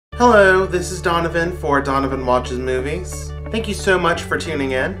Hello, this is Donovan for Donovan Watches Movies. Thank you so much for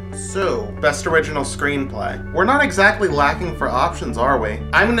tuning in. So, Best Original Screenplay. We're not exactly lacking for options, are we?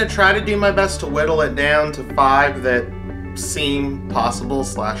 I'm going to try to do my best to whittle it down to 5 that seem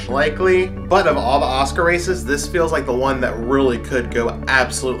possible/likely. But of all the Oscar races, this feels like the one that really could go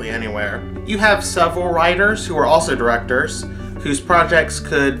absolutely anywhere. You have several writers who are also directors, whose projects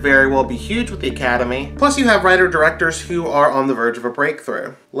could very well be huge with the Academy. Plus you have writer-directors who are on the verge of a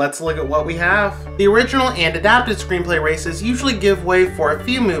breakthrough. Let's look at what we have. The original and adapted screenplay races usually give way for a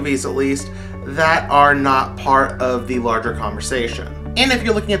few movies at least that are not part of the larger conversation. And if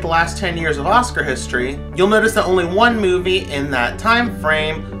you're looking at the last 10 years of Oscar history, you'll notice that only one movie in that time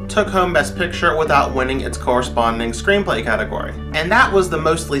frame took home Best Picture without winning its corresponding screenplay category. And that was the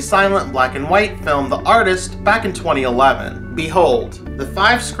mostly silent black and white film The Artist back in 2011. Behold, the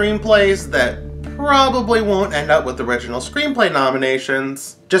 5 screenplays that probably won't end up with original screenplay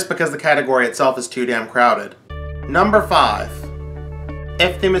nominations just because the category itself is too damn crowded. Number 5.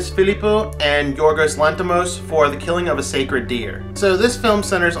 Efthimis Philippou and Yorgos Lanthimos for The Killing of a Sacred Deer. So this film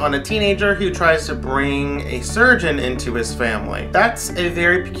centers on a teenager who tries to bring a surgeon into his family. That's a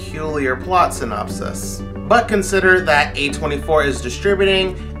very peculiar plot synopsis. But consider that A24 is distributing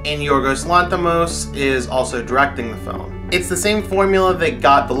and Yorgos Lanthimos is also directing the film. It's the same formula that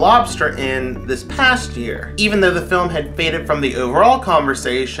got The Lobster in this past year, even though the film had faded from the overall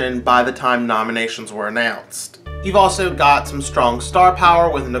conversation by the time nominations were announced. You've also got some strong star power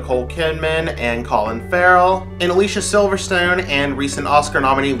with Nicole Kidman and Colin Farrell, and Alicia Silverstone and recent Oscar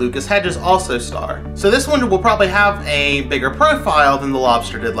nominee Lucas Hedges also star. So this one will probably have a bigger profile than The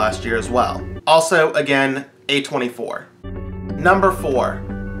Lobster did last year as well. Also, again, A24. Number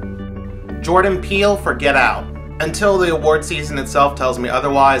 4. Jordan Peele for Get Out. Until the award season itself tells me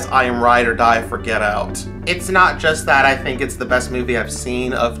otherwise, I am ride or die for Get Out. It's not just that I think it's the best movie I've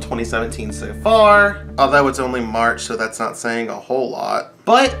seen of 2017 so far, although it's only March, so that's not saying a whole lot.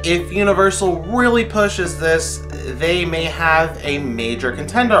 But if Universal really pushes this, they may have a major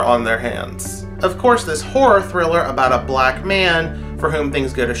contender on their hands. Of course, this horror thriller about a black man for whom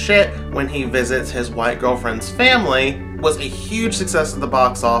things go to shit when he visits his white girlfriend's family was a huge success at the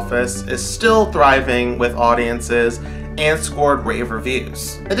box office, is still thriving with audiences, and scored rave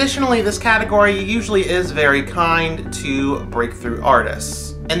reviews. Additionally, this category usually is very kind to breakthrough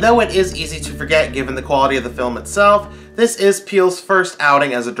artists. And though it is easy to forget given the quality of the film itself, this is Peele's first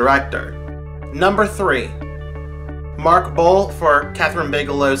outing as a director. Number 3. Mark Boal for Kathryn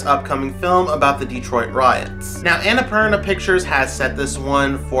Bigelow's upcoming film about the Detroit riots. Now, Annapurna Pictures has set this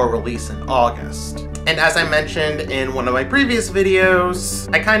one for release in August. And as I mentioned in one of my previous videos,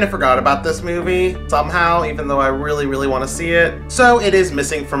 I kind of forgot about this movie somehow, even though I really want to see it. So it is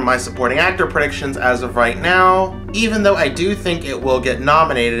missing from my supporting actor predictions as of right now, even though I do think it will get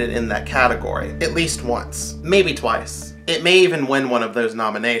nominated in that category, at least once, maybe twice. It may even win one of those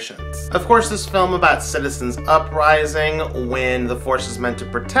nominations. Of course, this film about citizens uprising when the forces meant to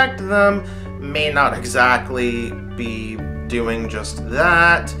protect them may not exactly be doing just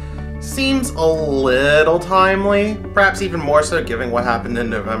that. Seems a little timely, perhaps even more so given what happened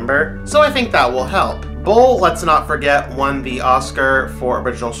in November, so I think that will help. Boal, let's not forget, won the Oscar for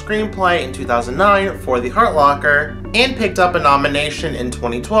Original Screenplay in 2009 for The Hurt Locker, and picked up a nomination in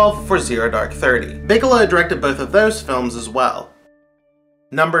 2012 for Zero Dark 30. Bigelow directed both of those films as well.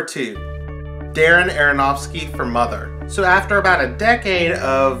 Number 2. Darren Aronofsky for Mother. So after about a decade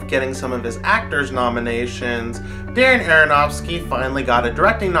of getting some of his actors nominations, Darren Aronofsky finally got a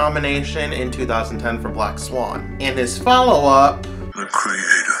directing nomination in 2010 for Black Swan. And his follow-up... The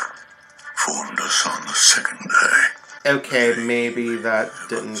Creator formed us on the second day. Okay, maybe that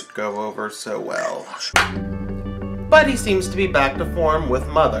didn't go over so well. But he seems to be back to form with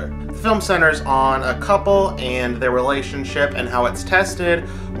Mother. The film centers on a couple and their relationship and how it's tested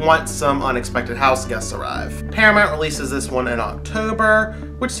once some unexpected house guests arrive. Paramount releases this one in October,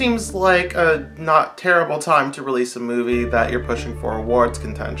 which seems like a not terrible time to release a movie that you're pushing for awards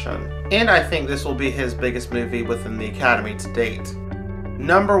contention. And I think this will be his biggest movie within the Academy to date.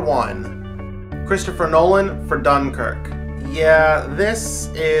 Number 1. Christopher Nolan for Dunkirk. Yeah, this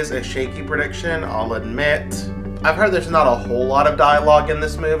is a shaky prediction, I'll admit. I've heard there's not a whole lot of dialogue in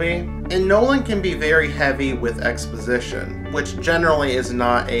this movie, and Nolan can be very heavy with exposition, which generally is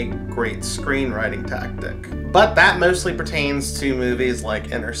not a great screenwriting tactic. But that mostly pertains to movies like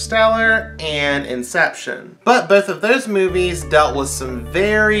Interstellar and Inception. But both of those movies dealt with some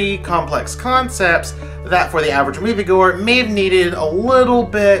very complex concepts that for the average moviegoer may have needed a little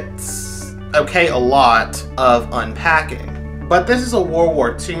bit, okay, a lot of unpacking. But this is a World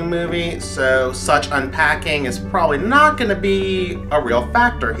War II movie, so such unpacking is probably not going to be a real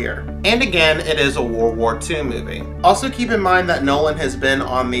factor here. And again, it is a World War II movie. Also keep in mind that Nolan has been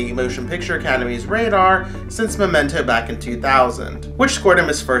on the Motion Picture Academy's radar since Memento back in 2000, which scored him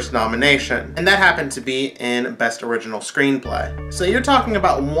his first nomination, and that happened to be in Best Original Screenplay. So you're talking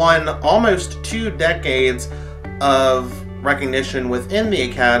about almost 2 decades of recognition within the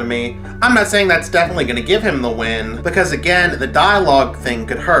Academy. I'm not saying that's definitely going to give him the win, because again, the dialogue thing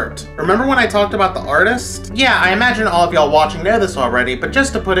could hurt. Remember when I talked about The Artist? Yeah, I imagine all of y'all watching know this already, but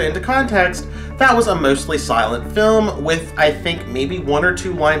just to put it into context, that was a mostly silent film with, I think, maybe 1 or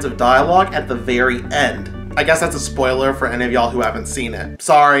 2 lines of dialogue at the very end. I guess that's a spoiler for any of y'all who haven't seen it.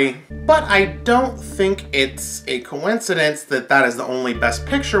 Sorry. But I don't think it's a coincidence that that is the only Best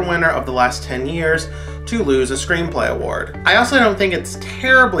Picture winner of the last 10 years to lose a Screenplay award. I also don't think it's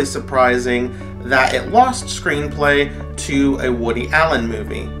terribly surprising that it lost Screenplay to a Woody Allen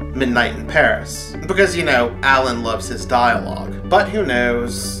movie, Midnight in Paris. Because, you know, Allen loves his dialogue. But who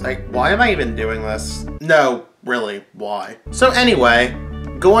knows? Like, why am I even doing this? No, really, why? So anyway,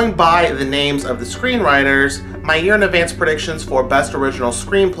 going by the names of the screenwriters, my year in advance predictions for Best Original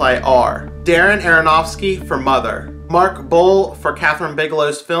Screenplay are Darren Aronofsky for Mother, Mark Boal for Catherine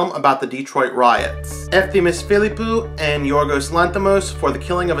Bigelow's film about the Detroit riots, Efthimis Philippou and Yorgos Lanthimos for The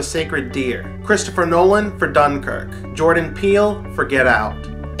Killing of a Sacred Deer, Christopher Nolan for Dunkirk, Jordan Peele for Get Out.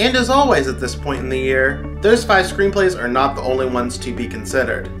 And as always at this point in the year, those 5 screenplays are not the only ones to be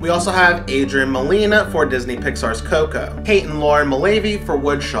considered. We also have Adrian Molina for Disney Pixar's Coco, Peyton Lauren Malavey for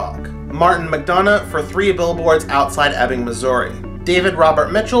Woodstock, Martin McDonough for 3 Billboards Outside Ebbing, Missouri, David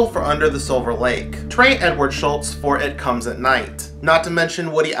Robert Mitchell for Under the Silver Lake, Trey Edward Schultz for It Comes at Night, not to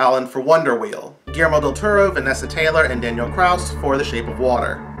mention Woody Allen for Wonder Wheel, Guillermo del Toro, Vanessa Taylor, and Daniel Krauss for The Shape of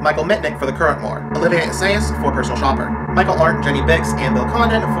Water, Michael Mitnick for The Current War, Olivier Assayas for Personal Shopper, Michael Arndt, Jenny Bix, and Bill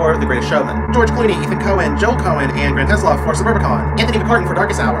Condon for The Greatest Showman, George Clooney, Ethan Coen, Joel Coen, and Grant Heslov for Suburbicon, Anthony McCartan for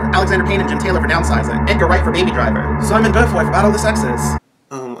Darkest Hour, Alexander Payne and Jim Taylor for Downsizing, Edgar Wright for Baby Driver, Simon Beaufoy for Battle of the Sexes.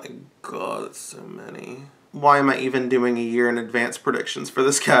 Oh my god, that's so many. Why am I even doing a year in advance predictions for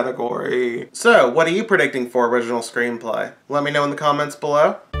this category? So, what are you predicting for original screenplay? Let me know in the comments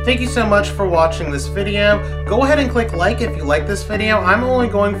below. Thank you so much for watching this video. Go ahead and click like if you like this video. I'm only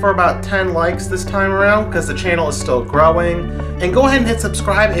going for about 10 likes this time around because the channel is still growing. And go ahead and hit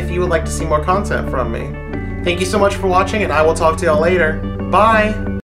subscribe if you would like to see more content from me. Thank you so much for watching, and I will talk to y'all later. Bye!